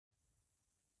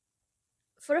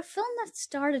for a film that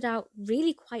started out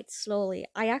really quite slowly,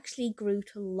 I actually grew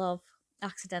to love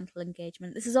Accidental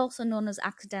Engagement. This is also known as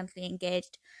Accidentally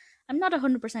Engaged. I'm not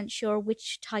 100% sure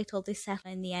which title they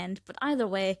settled in the end, but either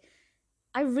way,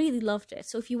 I really loved it.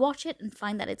 So if you watch it and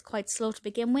find that it's quite slow to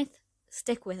begin with,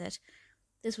 stick with it.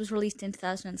 This was released in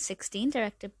 2016,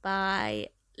 directed by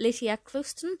Letia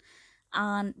Clouston,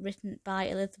 and written by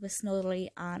Elizabeth Snoderly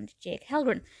and Jake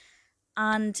Helgren.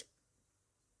 And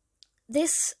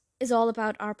this is all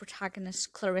about our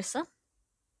protagonist, Clarissa.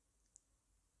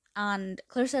 And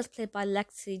Clarissa is played by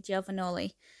Lexi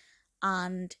Giovagnoli.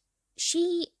 And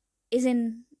she is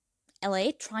in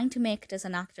LA trying to make it as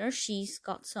an actor. She's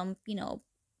got some,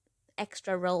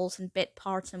 extra roles and bit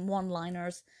parts and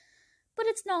one-liners. But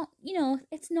it's not,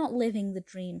 it's not living the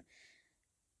dream.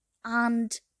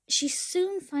 And she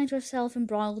soon finds herself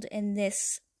embroiled in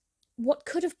this, what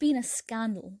could have been a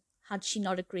scandal had she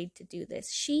not agreed to do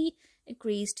this. She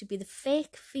agrees to be the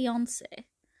fake fiancé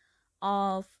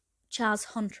of Chaz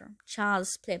Hunter.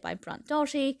 Chaz, played by Brant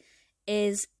Daugherty,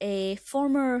 is a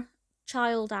former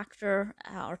child actor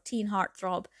or teen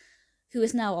heartthrob who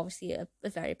is now obviously a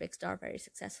very big star, very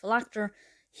successful actor.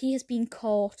 He has been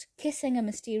caught kissing a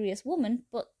mysterious woman,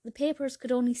 but the papers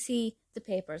could only see the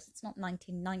papers. It's not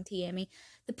 1990, Amy.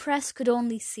 The press could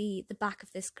only see the back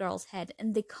of this girl's head,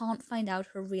 and they can't find out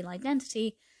her real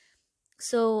identity.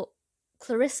 So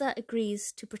Clarissa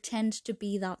agrees to pretend to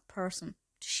be that person,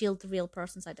 to shield the real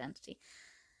person's identity.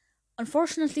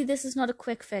 Unfortunately, this is not a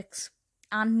quick fix,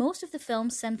 and most of the film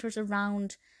centers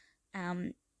around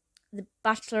the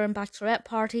bachelor and bachelorette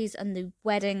parties and the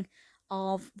wedding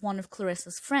of one of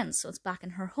Clarissa's friends. So it's back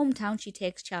in her hometown. She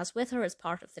takes Chaz with her as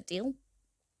part of the deal,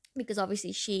 because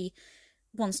obviously she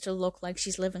wants to look like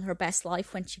she's living her best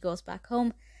life when she goes back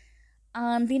home.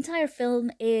 And the entire film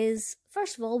is,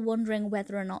 first of all, wondering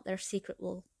whether or not their secret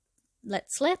will let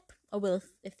slip, or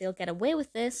if they'll get away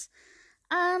with this,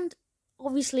 and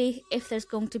obviously if there's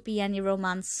going to be any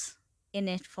romance in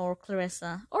it for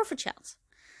Clarissa or for Chaz.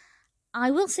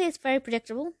 I will say it's very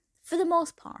predictable for the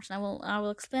most part, and I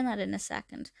will explain that in a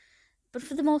second. But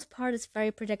for the most part, it's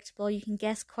very predictable. You can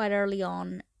guess quite early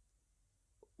on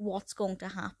what's going to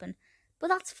happen, but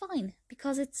that's fine,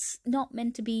 because it's not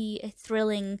meant to be a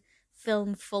thrilling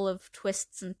film full of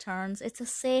twists and turns. It's a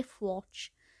safe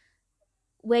watch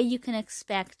where you can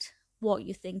expect what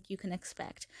you think you can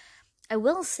expect. I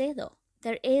will say though,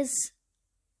 there is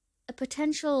a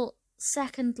potential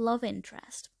second love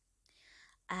interest,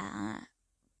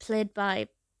 played by,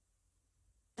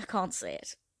 I can't say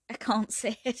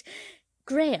it,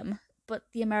 Graham, but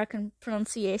the American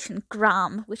pronunciation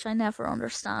Graham, which I never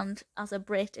understand. As a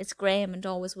Brit, it's Graham and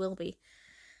always will be.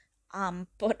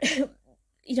 But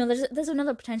there's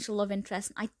another potential love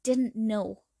interest, and I didn't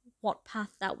know what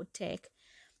path that would take.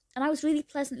 And I was really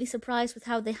pleasantly surprised with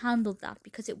how they handled that,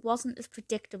 because it wasn't as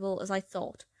predictable as I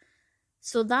thought.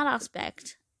 So that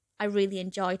aspect I really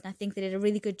enjoyed, and I think they did a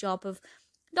really good job of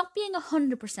not being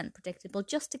 100% predictable,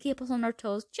 just to keep us on our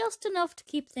toes, just enough to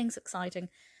keep things exciting.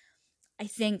 I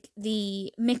think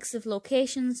the mix of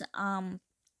locations and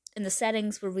the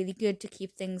settings were really good to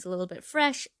keep things a little bit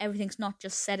fresh. Everything's not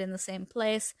just set in the same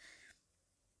place.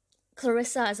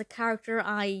 Clarissa as a character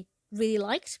I really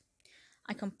liked.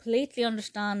 I completely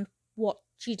understand what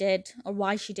she did, or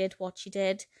why she did what she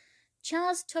did.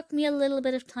 Chaz took me a little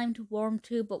bit of time to warm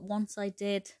to, but once I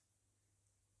did,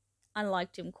 I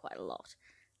liked him quite a lot.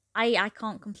 I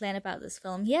can't complain about this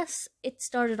film. Yes, it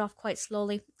started off quite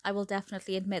slowly. I will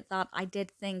definitely admit that. I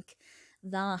did think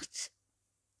that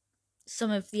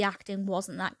some of the acting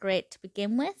wasn't that great to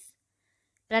begin with.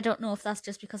 But I don't know if that's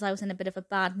just because I was in a bit of a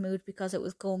bad mood because it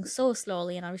was going so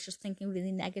slowly and I was just thinking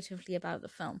really negatively about the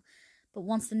film. But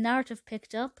once the narrative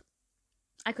picked up,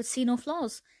 I could see no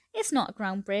flaws. It's not a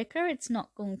groundbreaker. It's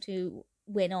not going to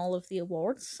win all of the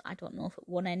awards. I don't know if it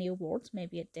won any awards.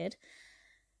 Maybe it did.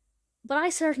 But I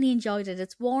certainly enjoyed it.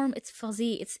 It's warm, it's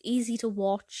fuzzy, it's easy to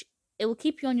watch. It will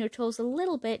keep you on your toes a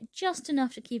little bit, just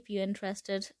enough to keep you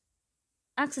interested.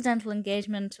 Accidental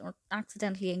Engagement, or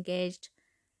Accidentally Engaged,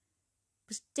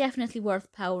 was definitely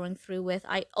worth powering through with.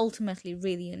 I ultimately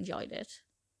really enjoyed it.